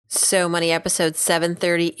So Money, episode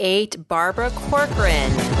 738, Barbara Corcoran.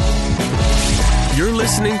 You're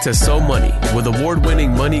listening to So Money with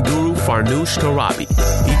award-winning money guru Farnoosh Torabi.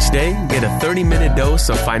 Each day, get a 30-minute dose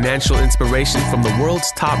of financial inspiration from the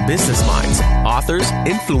world's top business minds, authors,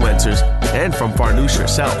 influencers, and from Farnoosh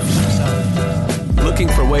herself. Looking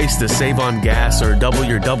for ways to save on gas or double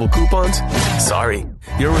your double coupons? Sorry,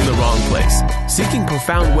 you're in the wrong place. Seeking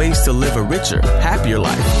profound ways to live a richer, happier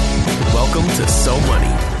life. Welcome to So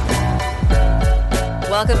Money.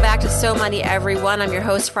 Welcome back to So Money, everyone. I'm your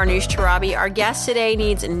host, Farnoosh Torabi. Our guest today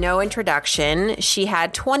needs no introduction. She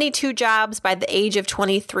had 22 jobs by the age of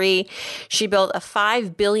 23. She built a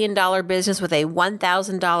 $5 billion business with a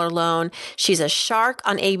 $1,000 loan. She's a shark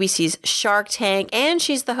on ABC's Shark Tank, and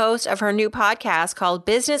she's the host of her new podcast called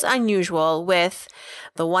Business Unusual with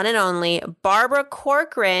the one and only Barbara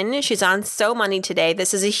Corcoran. She's on So Money today.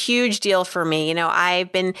 This is a huge deal for me. You know,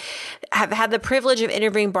 have had the privilege of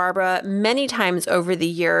interviewing Barbara many times over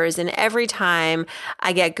the years, and every time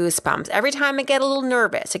I get goosebumps. Every time I get a little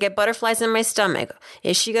nervous. I get butterflies in my stomach.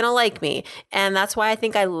 Is she going to like me? And that's why I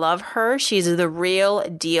think I love her. She's the real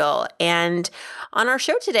deal. And on our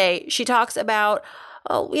show today, she talks about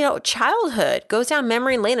childhood, goes down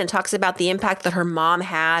memory lane and talks about the impact that her mom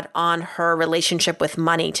had on her relationship with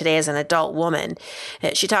money today as an adult woman.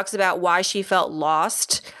 She talks about why she felt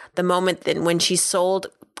lost the moment that when she sold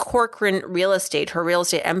Corcoran Real Estate, her real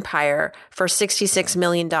estate empire, for $66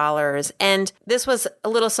 million. And this was a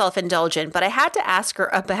little self-indulgent, but I had to ask her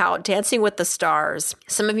about Dancing with the Stars.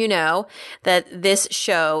 Some of you know that this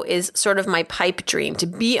show is sort of my pipe dream, to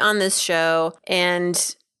be on this show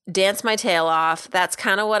and dance my tail off. That's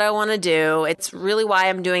kind of what I want to do. It's really why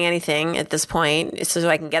I'm doing anything at this point. It's so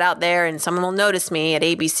I can get out there and someone will notice me at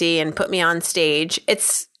ABC and put me on stage.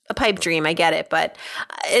 It's a pipe dream. I get it, but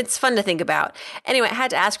it's fun to think about. Anyway, I had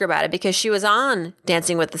to ask her about it because she was on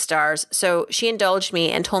Dancing with the Stars. So she indulged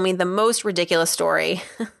me and told me the most ridiculous story,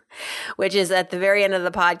 which is at the very end of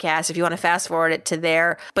the podcast, if you want to fast forward it to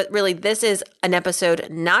there. But really, this is an episode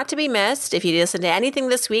not to be missed. If you listen to anything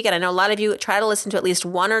this week, and I know a lot of you try to listen to at least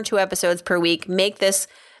one or two episodes per week, make this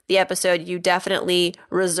the episode you definitely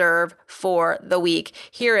reserve for the week.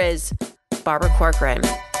 Here is Barbara Corcoran.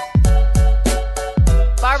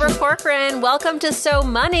 Barbara Corcoran, welcome to So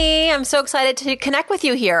Money. I'm so excited to connect with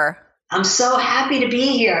you here. I'm so happy to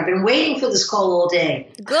be here. I've been waiting for this call all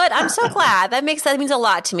day. Good. I'm so glad. That means a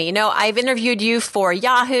lot to me. You know, I've interviewed you for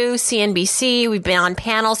Yahoo, CNBC. We've been on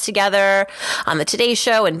panels together on the Today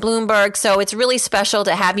Show and Bloomberg. So it's really special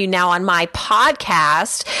to have you now on my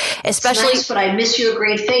podcast, especially. It's nice, but I miss your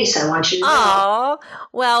great face. I want you to know. Oh,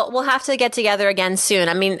 well, we'll have to get together again soon.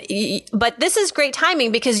 I mean, but this is great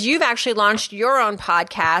timing because you've actually launched your own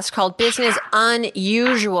podcast called Business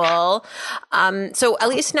Unusual. So at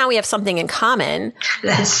least now we have something in common.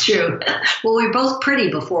 That's true. Well, we were both pretty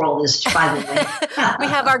before all this, by the way. We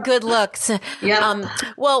have our good looks. Yeah.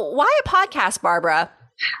 Well, why a podcast, Barbara?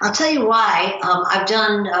 I'll tell you why. I've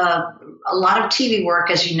done a lot of TV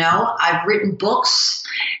work, as you know. I've written books,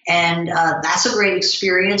 and that's a great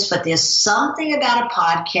experience. But there's something about a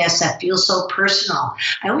podcast that feels so personal.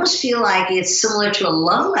 I almost feel like it's similar to a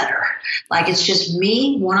love letter. Like it's just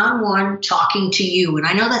me one-on-one talking to you. And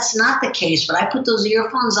I know that's not the case, but I put those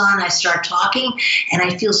earphones on, I start talking, and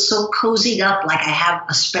I feel so cozied up, like I have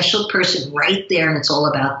a special person right there, and it's all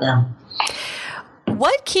about them.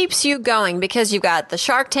 What keeps you going? Because you've got the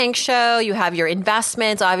Shark Tank show, you have your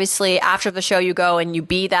investments. Obviously, after the show, you go and you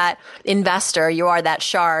be that investor. You are that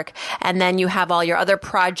shark. And then you have all your other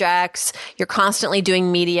projects. You're constantly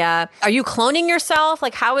doing media. Are you cloning yourself?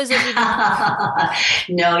 Like, how is it?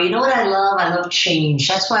 No, you know what I love? I love change.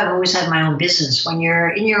 That's why I've always had my own business. When you're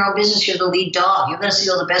in your own business, you're the lead dog. You're going to see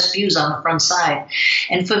all the best views on the front side.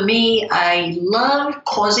 And for me, I love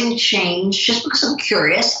causing change just because I'm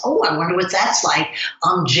curious. Oh, I wonder what that's like.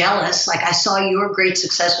 I'm jealous. Like I saw your great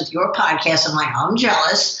success with your podcast. I'm like, I'm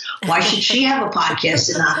jealous. Why should she have a podcast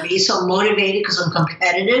and not me? So I'm motivated because I'm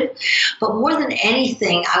competitive. But more than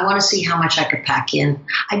anything, I want to see how much I could pack in.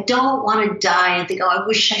 I don't want to die and think, oh, I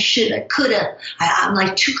wish I should, I could have. I'm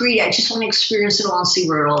like too greedy. I just want to experience it all and see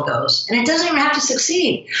where it all goes. And it doesn't even have to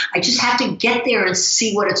succeed. I just have to get there and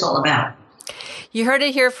see what it's all about. You heard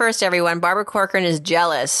it here first, everyone. Barbara Corcoran is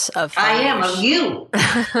jealous of Farnoosh. I am, of you.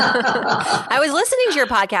 I was listening to your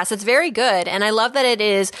podcast. It's very good. And I love that it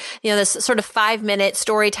is, this sort of 5-minute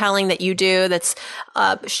storytelling that you do that's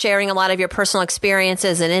sharing a lot of your personal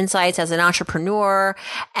experiences and insights as an entrepreneur.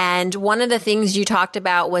 And one of the things you talked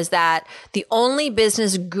about was that the only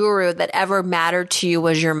business guru that ever mattered to you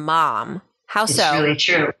was your mom. How It's so? really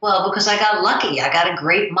true. Well, because I got lucky. I got a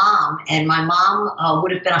great mom, and my mom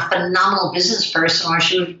would have been a phenomenal business person, or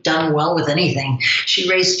she would have done well with anything. She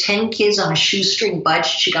raised 10 kids on a shoestring budget.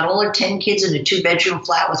 She got all her 10 kids in a 2-bedroom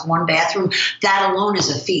flat with 1 bathroom. That alone is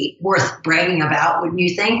a feat worth bragging about, wouldn't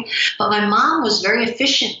you think? But my mom was very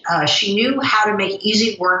efficient. She knew how to make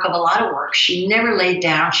easy work of a lot of work. She never laid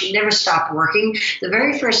down. She never stopped working. The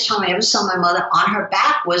very first time I ever saw my mother on her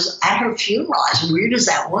back was at her funeral. As weird as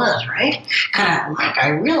that was, right? Kind of like I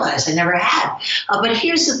realized I never had. But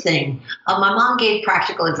here's the thing. My mom gave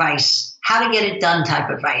practical advice, how to get it done type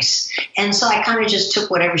advice. And so I kind of just took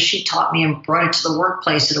whatever she taught me and brought it to the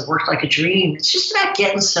workplace, and it worked like a dream. It's just about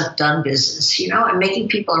getting stuff done business, and making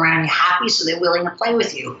people around you happy so they're willing to play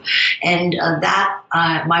with you. And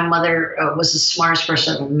my mother was the smartest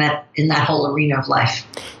person I've ever met in that whole arena of life.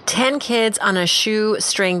 10 kids on a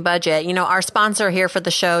shoestring budget. Our sponsor here for the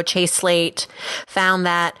show, Chase Slate, found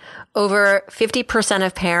that over 50%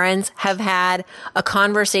 of parents have had a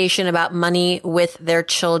conversation about money with their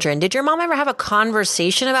children. Did your mom ever have a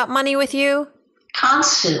conversation about money with you?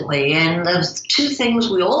 Constantly. And the two things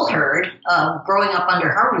we all heard growing up under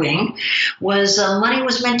her wing was money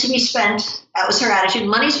was meant to be spent. That was her attitude.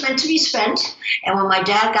 Money's meant to be spent. And when my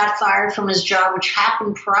dad got fired from his job, which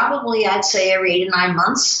happened probably, I'd say, every 8 to 9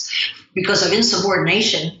 months, because of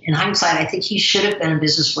insubordination. In hindsight, I think he should have been in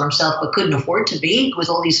business for himself, but couldn't afford to be with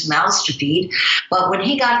all these mouths to feed. But when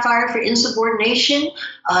he got fired for insubordination,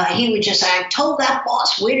 he would just, I told that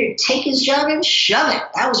boss where to take his job and shove it.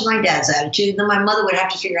 That was my dad's attitude. Then my mother would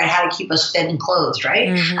have to figure out how to keep us fed and clothed, right?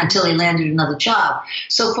 Mm-hmm. Until he landed another job.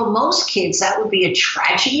 So for most kids, that would be a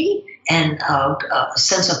tragedy and a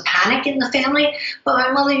sense of panic in the family. But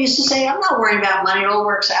my mother used to say, I'm not worried about money. It all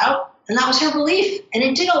works out. And that was her belief. And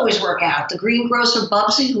it did always work out. The greengrocer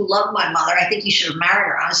Bubsy, who loved my mother, I think he should have married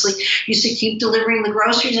her, honestly, used to keep delivering the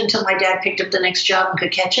groceries until my dad picked up the next job and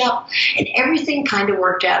could catch up. And everything kind of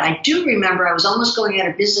worked out. I do remember I was almost going out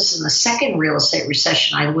of business in the second real estate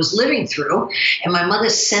recession I was living through. And my mother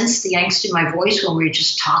sensed the angst in my voice when we were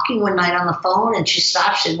just talking one night on the phone. And she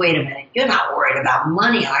stopped. She said, wait a minute, you're not worried about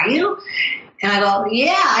money, are you? And I go,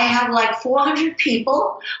 yeah, I have like 400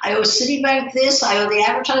 people. I owe Citibank this. I owe the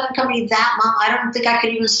advertising company that. Mom, I don't think I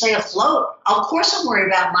could even stay afloat. Of course I'm worried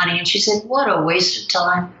about money. And she said, what a waste of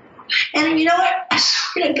time. And you know what? I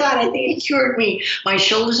swear to God, I think it cured me. My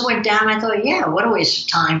shoulders went down. I thought, yeah, what a waste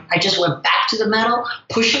of time. I just went back to the metal,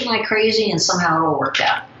 pushing like crazy, and somehow it all worked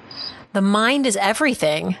out. The mind is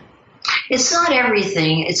everything. It's not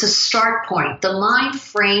everything. It's a start point. The mind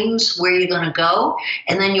frames where you're going to go,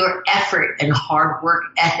 and then your effort and hard work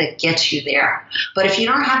ethic gets you there. But if you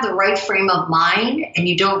don't have the right frame of mind and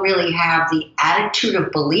you don't really have the attitude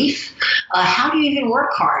of belief, how do you even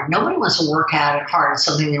work hard? Nobody wants to work hard at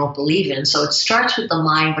something they don't believe in. So it starts with the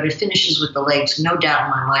mind, but it finishes with the legs. No doubt in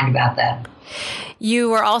my mind about that.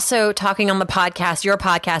 You were also talking on the podcast, your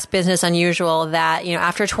podcast, Business Unusual, that,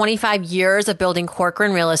 after 25 years of building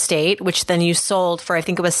Corcoran Real Estate, which then you sold for, I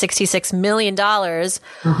think it was $66 million.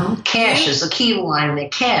 Mm-hmm. Cash is the key line there.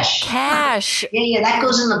 Cash. Yeah, that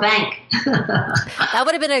goes in the bank. That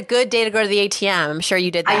would have been a good day to go to the ATM. I'm sure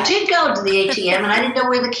you did that. I did go to the ATM, and I didn't know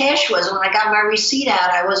where the cash was. When I got my receipt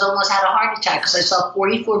out, I almost had a heart attack because I saw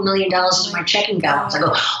 $44 million in my checking balance. I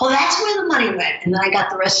go, oh, that's where the money went. And then I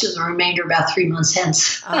got the rest of the remainder about 3 months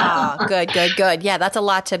hence. Oh, good. Yeah, that's a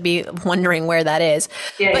lot to be wondering where that is.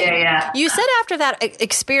 Yeah. You said after that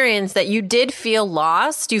experience that you did feel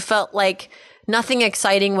lost. You felt like nothing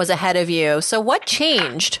exciting was ahead of you. So what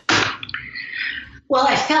changed? Well,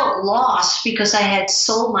 I felt lost because I had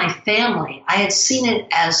sold my family. I had seen it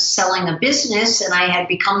as selling a business, and I had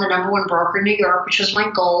become the number one broker in New York, which was my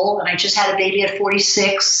goal. And I just had a baby at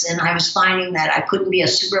 46, and I was finding that I couldn't be a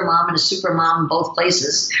super mom and a super mom in both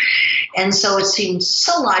places. And so it seemed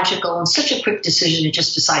so logical and such a quick decision to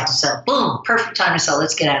just decide to sell. Boom, perfect time to sell.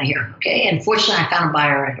 Let's get out of here. Okay. And fortunately, I found a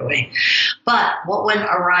buyer right away. But what went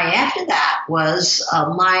awry after that was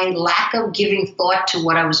my lack of giving thought to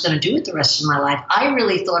what I was going to do with the rest of my life. I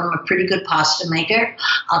really thought I'm a pretty good pasta maker.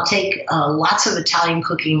 I'll take lots of Italian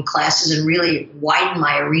cooking classes and really widen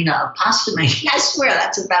my arena of pasta making. I swear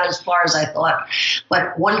that's about as far as I thought.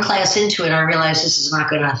 But one class into it, I realized this is not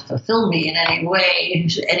going to fulfill me in any way,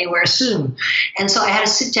 anywhere soon. And so I had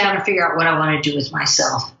to sit down and figure out what I want to do with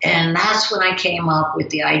myself. And that's when I came up with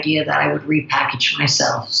the idea that I would repackage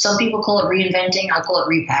myself. Some people call it reinventing. I call it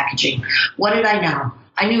repackaging. What did I know?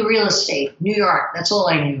 I knew real estate, New York. That's all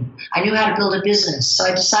I knew. I knew how to build a business. So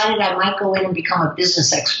I decided I might go in and become a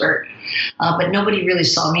business expert. But nobody really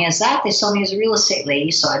saw me as that. They saw me as a real estate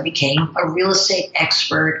lady. So I became a real estate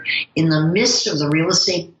expert in the midst of the real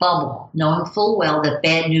estate bubble, knowing full well that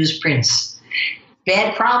bad news prints.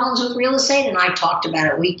 bad problems with real estate, and I talked about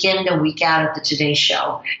it week in and week out at the Today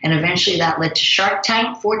Show. And eventually that led to Shark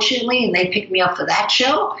Tank, fortunately, and they picked me up for that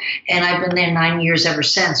show. And I've been there 9 years ever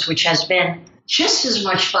since, which has been just as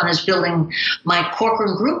much fun as building my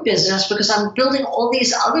Corcoran Group business, because I'm building all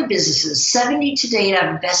these other businesses. 70 to date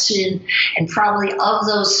I've invested in, and probably of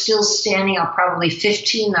those still standing are probably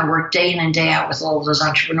 15. I work day in and day out with all of those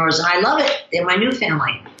entrepreneurs, and I love it. They're my new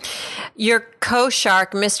family. Your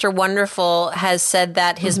co-shark, Mr. Wonderful, has said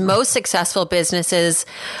that his most successful businesses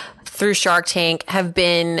through Shark Tank have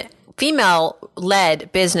been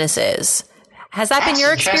female-led businesses. Has that been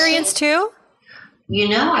your experience too? You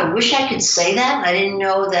know, I wish I could say that. I didn't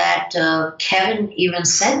know that Kevin even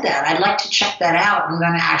said that. I'd like to check that out. I'm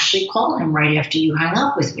going to actually call him right after you hang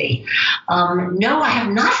up with me. No, I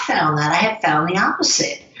have not found that. I have found the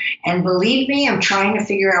opposite. And believe me, I'm trying to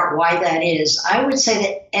figure out why that is. I would say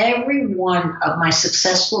that every one of my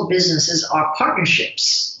successful businesses are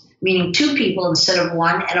partnerships, meaning two people instead of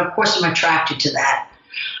one. And of course, I'm attracted to that.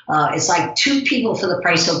 It's like two people for the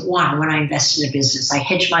price of one when I invest in a business. I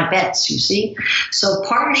hedge my bets, you see. So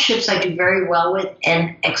partnerships I do very well with,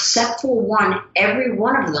 and except for one, every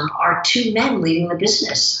one of them are two men leading the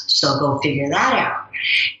business. So go figure that out.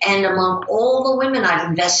 And among all the women I've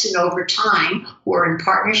invested in over time who are in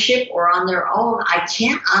partnership or on their own, I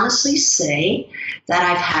can't honestly say that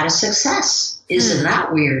I've had a success. Isn't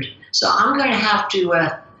that weird? So I'm going to have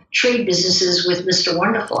to trade businesses with Mr.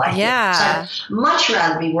 Wonderful. I think. So I'd much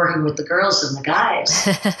rather be working with the girls than the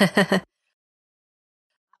guys.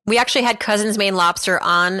 We actually had Cousins Maine Lobster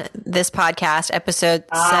on this podcast, episode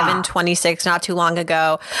 726, not too long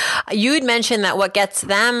ago. You had mentioned that what gets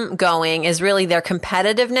them going is really their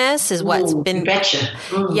competitiveness, is what's been. You betcha.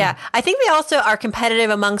 Yeah. I think they also are competitive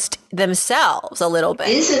amongst themselves a little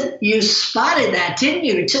bit. You spotted that, didn't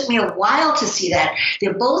you? It took me a while to see that.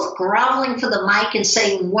 They're both groveling for the mic and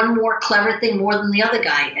saying one more clever thing more than the other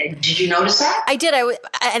guy. Did you notice that? I did.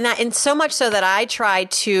 And so much so that I tried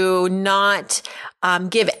to not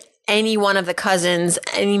give any one of the cousins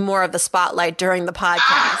any more of the spotlight during the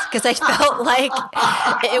podcast, because I felt like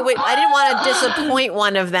I didn't want to disappoint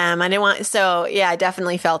one of them. I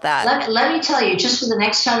definitely felt that. Let me tell you, just for the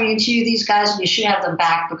next time you interview these guys, you should have them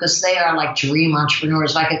back, because they are like dream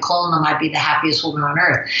entrepreneurs. If I could clone them, I'd be the happiest woman on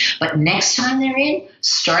earth. But next time they're in,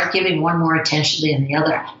 start giving one more attention than the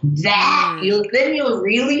other. Then you'll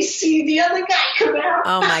really see the other guy come out.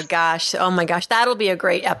 Oh my gosh. That'll be a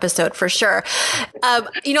great episode for sure. I've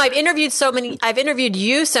interviewed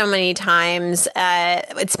you so many times.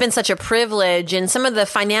 It's been such a privilege. And some of the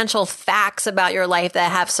financial facts about your life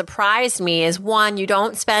that have surprised me is, one, you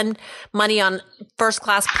don't spend money on first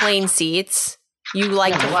class plane seats. You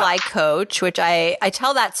like to fly coach, which I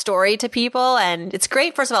tell that story to people, and it's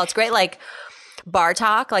great. First of all, it's great, like, bar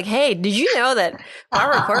talk, like, hey, did you know that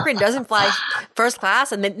Barbara Corcoran doesn't fly first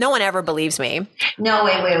class? And no one ever believes me. No,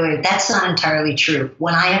 wait. That's not entirely true.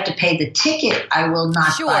 When I have to pay the ticket, I will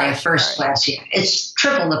not buy a first class here. It's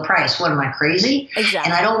triple the price. What, am I crazy? Exactly.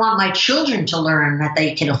 And I don't want my children to learn that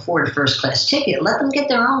they can afford a first class ticket. Let them get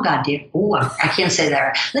their own goddamn. I can't say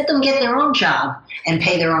that. Let them get their own job and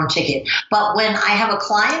pay their own ticket. But when I have a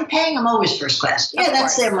client paying, I'm always first class. Yeah,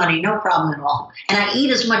 that's their money. No problem at all. And I eat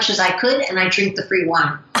as much as I could, and I drink the free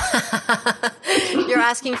wine. You're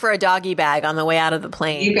asking for a doggy bag on the way out of the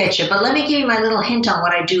plane. You betcha. But let me give you my little hint on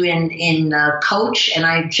what I do in coach. And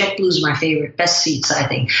JetBlue is my favorite, best seats, I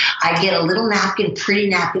think. I get a little napkin, pretty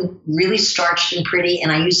napkin, really starched and pretty,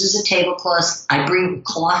 and I use as a tablecloth. I bring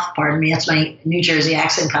cloth, pardon me, that's my New Jersey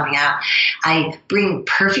accent coming out. I bring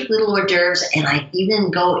perfect little hors d'oeuvres, and I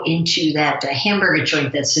even go into that hamburger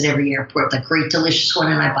joint that's at every airport, the great delicious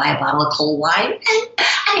one, and I buy a bottle of cold wine, and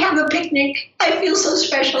I have a picnic. I feel so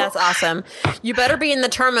special. That's awesome. You better be in the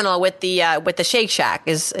terminal with the Shake Shack.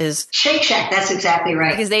 Is Shake Shack? That's exactly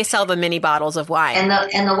right. Because they sell the mini bottles of wine,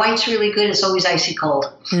 and the white's really good. It's always icy cold.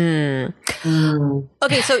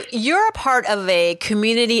 Okay, so you're a part of a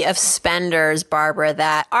community of spenders, Barbara,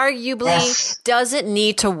 that arguably doesn't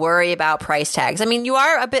need to worry about price tags. I mean, you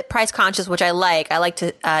are a bit price conscious, which I like. I like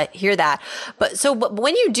to hear that. But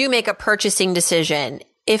when you do make a purchasing decision,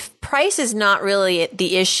 if price is not really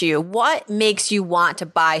the issue, what makes you want to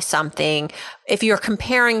buy something? If you're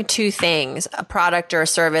comparing two things, a product or a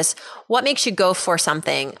service, what makes you go for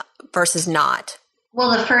something versus not?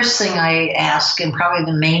 Well, the first thing I ask, and probably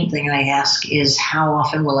the main thing I ask, is how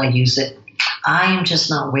often will I use it? I am just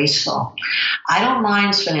not wasteful. I don't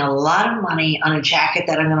mind spending a lot of money on a jacket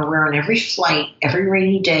that I'm going to wear on every flight, every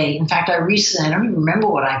rainy day. In fact, I don't even remember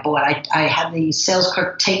what I bought. I had the sales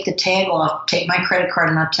clerk take the tag off, take my credit card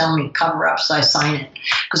and not tell me to cover up, so I signed it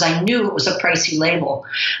because I knew it was a pricey label.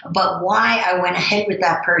 But why I went ahead with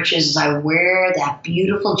that purchase is I wear that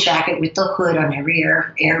beautiful jacket with the hood on every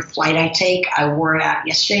air flight I take. I wore it out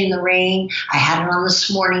yesterday in the rain. I had it on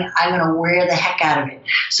this morning. I'm going to wear the heck out of it.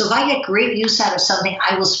 So if I get great use out of something,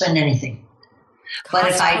 I will spend anything. But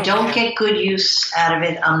if I don't get good use out of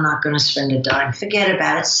it, I'm not going to spend a dime. Forget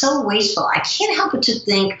about it. It's so wasteful. I can't help but to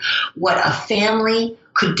think what a family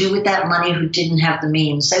could do with that money who didn't have the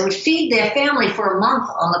means. They would feed their family for a month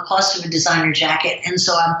on the cost of a designer jacket. And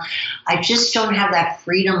so I just don't have that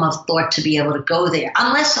freedom of thought to be able to go there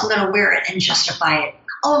unless I'm going to wear it and justify it.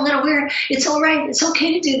 Oh, I'm going to wear it. It's all right. It's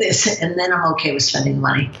okay to do this. And then I'm okay with spending the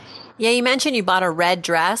money. Yeah, you mentioned you bought a red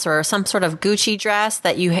dress or some sort of Gucci dress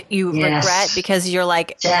that you Yes. regret because you're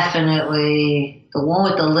like, Definitely. The one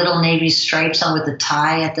with the little navy stripes on with the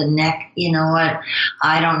tie at the neck. You know what?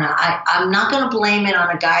 I don't know. I'm not going to blame it on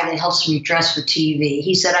a guy that helps me dress for TV.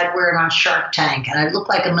 He said I'd wear it on Shark Tank and I'd look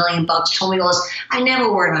like $1 million, told me all this. I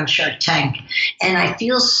never wore it on Shark Tank. And I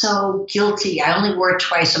feel so guilty. I only wore it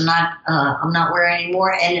twice. I'm not wearing it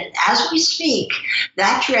anymore. And as we speak,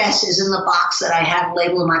 that dress is in the box that I have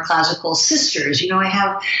labeled in my closet called Sisters. You know, I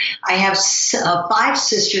have 5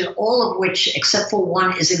 sisters, all of which, except for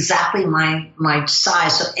one, is exactly my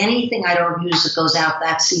size. So anything I don't use that goes out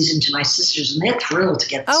that season to my sisters, and they're thrilled to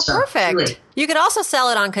get the stuff. perfect. Really. You could also sell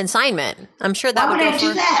it on consignment. I'm sure that Why would would go I do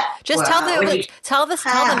for that? Just Well, tell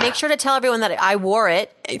them, make sure to tell everyone that I wore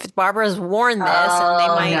it. If Barbara's worn this, and they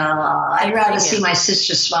might. No, I'd rather see my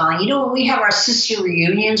sister smiling. You know, when we have our sister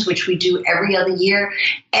reunions, which we do every other year,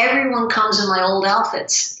 everyone comes in my old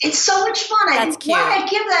outfits. It's so much fun. That's cute. Why did I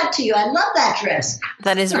give that to you? I love that dress.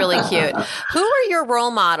 That is really cute. Who are your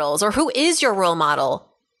role models, or who is your role model?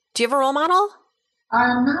 Do you have a role model?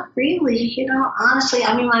 Not really. You know, honestly,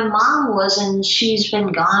 I mean, my mom was, and she's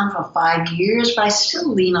been gone for 5 years, but I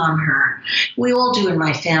still lean on her. We all do in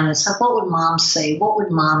my family. It's like, what would mom say? What would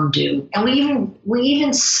mom do? And we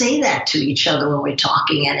even say that to each other when we're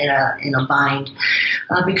talking and in a bind,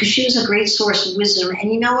 because she was a great source of wisdom.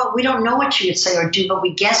 And you know what? We don't know what she would say or do, but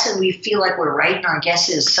we guess and we feel like we're right in our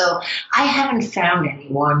guesses. So I haven't found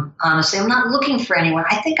anyone, honestly. I'm not looking for anyone.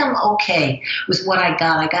 I think I'm okay with what I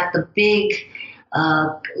got. I got the big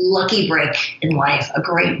lucky break in life, a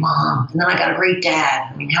great mom, and then I got a great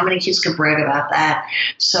dad. I mean, how many kids could brag about that?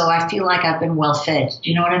 So I feel like I've been well fed. Do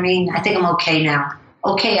you know what I mean? I think I'm okay now.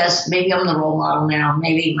 Okay, as maybe I'm the role model now,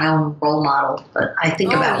 maybe my own role model, but I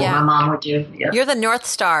think about what my mom would do. Yeah. You're the North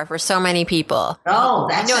Star for so many people. Oh,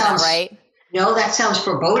 that sounds right. No, that sounds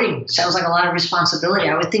foreboding. Sounds like a lot of responsibility.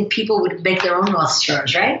 I would think people would make their own North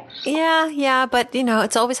Stars, right? Yeah, but you know,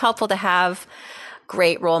 it's always helpful to have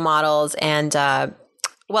great role models. And,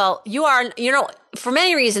 well, you are, you know, for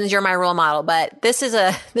many reasons, you're my role model, but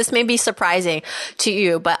this may be surprising to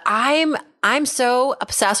you, but I'm so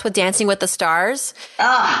obsessed with Dancing with the Stars.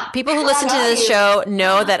 People who listen to this show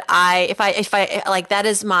know that if I like, that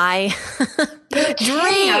is my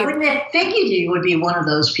dream. I wouldn't have figured you would be one of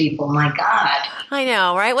those people. My God. I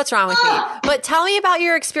know, right? What's wrong with me? But tell me about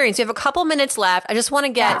your experience. We have a couple minutes left. I just want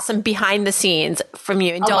to get some behind the scenes from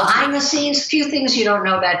you. Behind the scenes, a few things you don't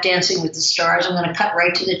know about Dancing with the Stars. I'm going to cut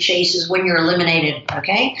right to the chase is when you're eliminated,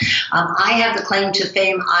 okay? I have the claim to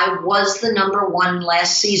fame. I was the number 1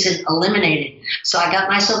 last season eliminated. So I got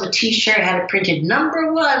myself a T-shirt, had it printed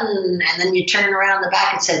number 1, and then you turn around the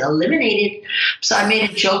back and said eliminated. So I made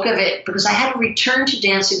a joke of it because I had to return to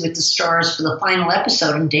Dancing with the Stars for the final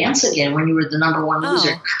episode and dance again when you were the number 1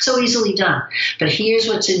 loser. So easily done. But here's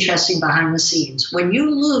what's interesting behind the scenes. When you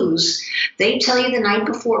lose, they tell you the night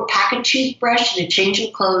before, pack a toothbrush and a change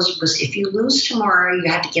of clothes, because if you lose tomorrow, you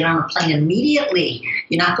have to get on a plane immediately.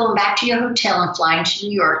 You're not going back to your hotel and flying to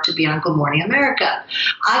New York to be on Good Morning America.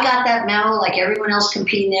 I got that memo like everyone else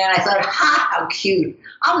competing there, and I thought, how cute.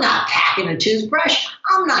 I'm not packing a toothbrush.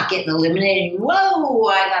 I'm not getting eliminated. Whoa,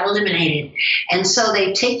 I got eliminated. And so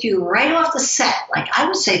they take you right off the set, like I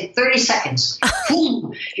would say 30 seconds.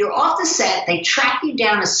 Boom, you're off the set. They track you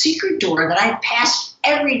down a secret door that I passed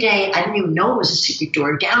every day. I didn't even know it was a secret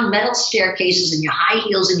door. Down metal staircases in your high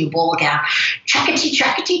heels and your ball gown.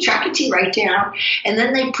 Trackety, right down. And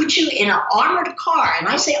then they put you in an armored car. And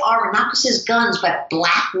I say armored, not because there's guns, but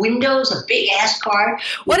black windows, a big-ass car.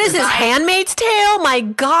 What is this, Handmaid's Tale? My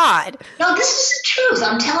God. No, this is the truth.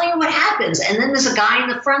 I'm telling you what happens. And then there's a guy in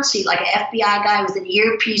the front seat, like an FBI guy with an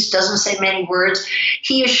earpiece, doesn't say many words.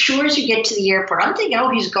 He assures you get to the airport. I'm thinking, oh,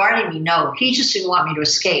 he's guarding me. No, he just didn't want me to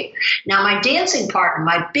escape. Now, my dancing partner,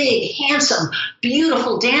 my big, handsome,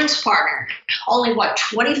 beautiful dance partner, only,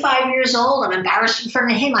 25 years old? I'm embarrassed in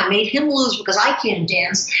front of him. I made him lose because I can't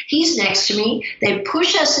dance. He's next to me. They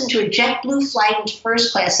push us into a JetBlue flight into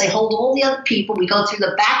first class. They hold all the other people. We go through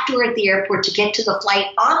the back door at the airport to get to the flight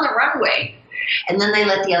on the runway. And then they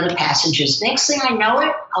let the other passengers. Next thing I know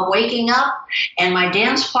it, I'm waking up, and my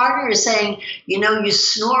dance partner is saying, you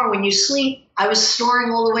snore when you sleep. I was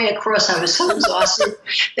snoring all the way across. I was so exhausted.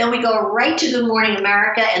 Then we go right to Good Morning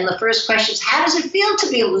America, and the first question is, how does it feel to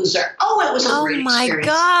be a loser? Oh, it was a great experience.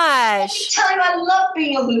 Oh, my gosh. I tell you, I love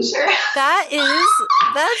being a loser. That's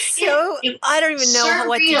so, I don't even know surreal,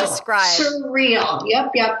 what to describe. Surreal.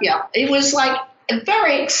 Yep. It was like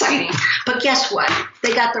very exciting. But guess what?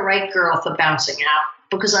 They got the right girl for bouncing out.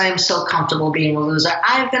 Because I am so comfortable being a loser.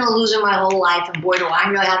 I've been a loser my whole life, and boy, do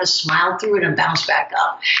I know how to smile through it and bounce back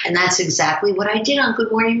up. And that's exactly what I did on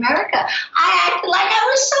Good Morning America. I acted like I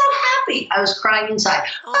was so happy. I was crying inside.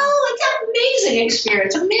 Oh, it's an amazing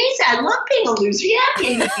experience. Amazing. I love being a loser.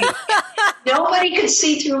 Yeah. Nobody could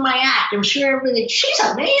see through my act. I'm sure everybody, she's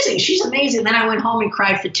amazing. Then I went home and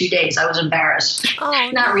cried for 2 days. I was embarrassed.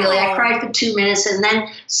 Not really. I cried for 2 minutes and then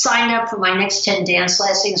signed up for my next 10 dance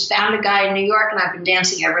lessons, found a guy in New York, and I've been dancing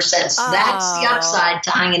ever since. That's the upside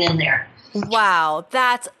to hanging in there. Wow,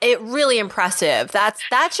 that's really impressive. That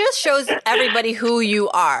just shows everybody who you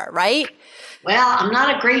are, right? Well, I'm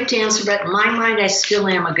not a great dancer, but in my mind, I still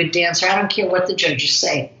am a good dancer. I don't care what the judges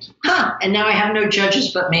say. And now I have no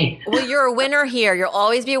judges but me. Well, you're a winner here. You'll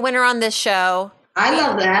always be a winner on this show. I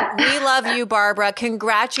love that. We love you, Barbara.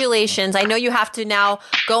 Congratulations. I know you have to now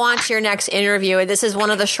go on to your next interview. This is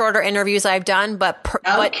one of the shorter interviews I've done, but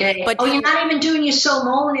you're not even doing your soul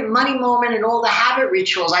moment and money moment and all the habit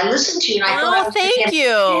rituals. I listened to you and I thought I was thank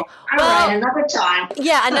you. All right, another time.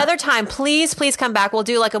 Yeah, another time. Please come back. We'll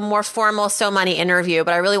do like a more formal So Money interview,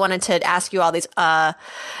 but I really wanted to ask you all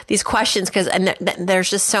these questions because there's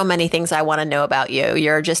just so many things I want to know about you.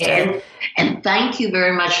 You're just and thank you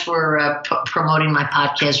very much for promoting my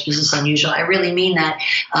podcast, Business Unusual. I really mean that.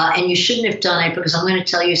 And you shouldn't have done it because I'm going to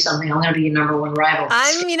tell you something. I'm going to be your number one rival.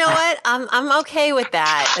 You know what? I'm okay with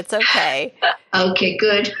that. It's okay. Okay,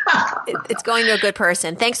 good. It's going to a good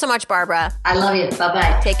person. Thanks so much, Barbara. I love you.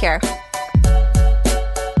 Bye-bye. Take care.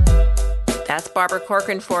 That's Barbara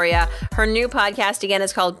Corcoran for you. Her new podcast, again,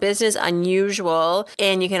 is called Business Unusual,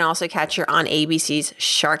 and you can also catch her on ABC's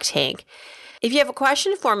Shark Tank. If you have a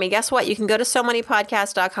question for me, guess what? You can go to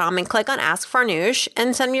SoMoneyPodcast.com and click on Ask Farnoosh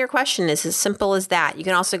and send me your question. It's as simple as that. You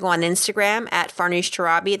can also go on Instagram at Farnoosh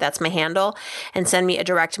Torabi. That's my handle. And send me a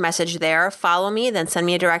direct message there. Follow me, then send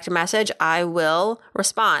me a direct message. I will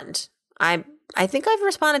respond. I think I've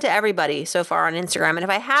responded to everybody so far on Instagram. And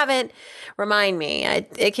if I haven't, remind me.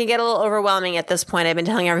 It can get a little overwhelming at this point. I've been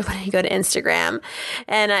telling everybody to go to Instagram.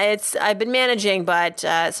 And I've been managing, but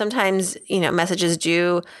sometimes, messages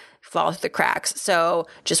do fall through the cracks. So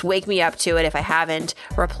just wake me up to it if I haven't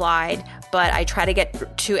replied. But I try to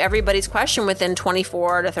get to everybody's question within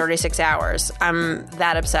 24 to 36 hours. I'm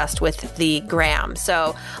that obsessed with the gram.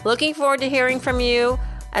 So looking forward to hearing from you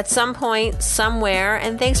at some point, somewhere.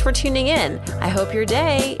 And thanks for tuning in. I hope your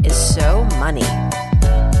day is so money.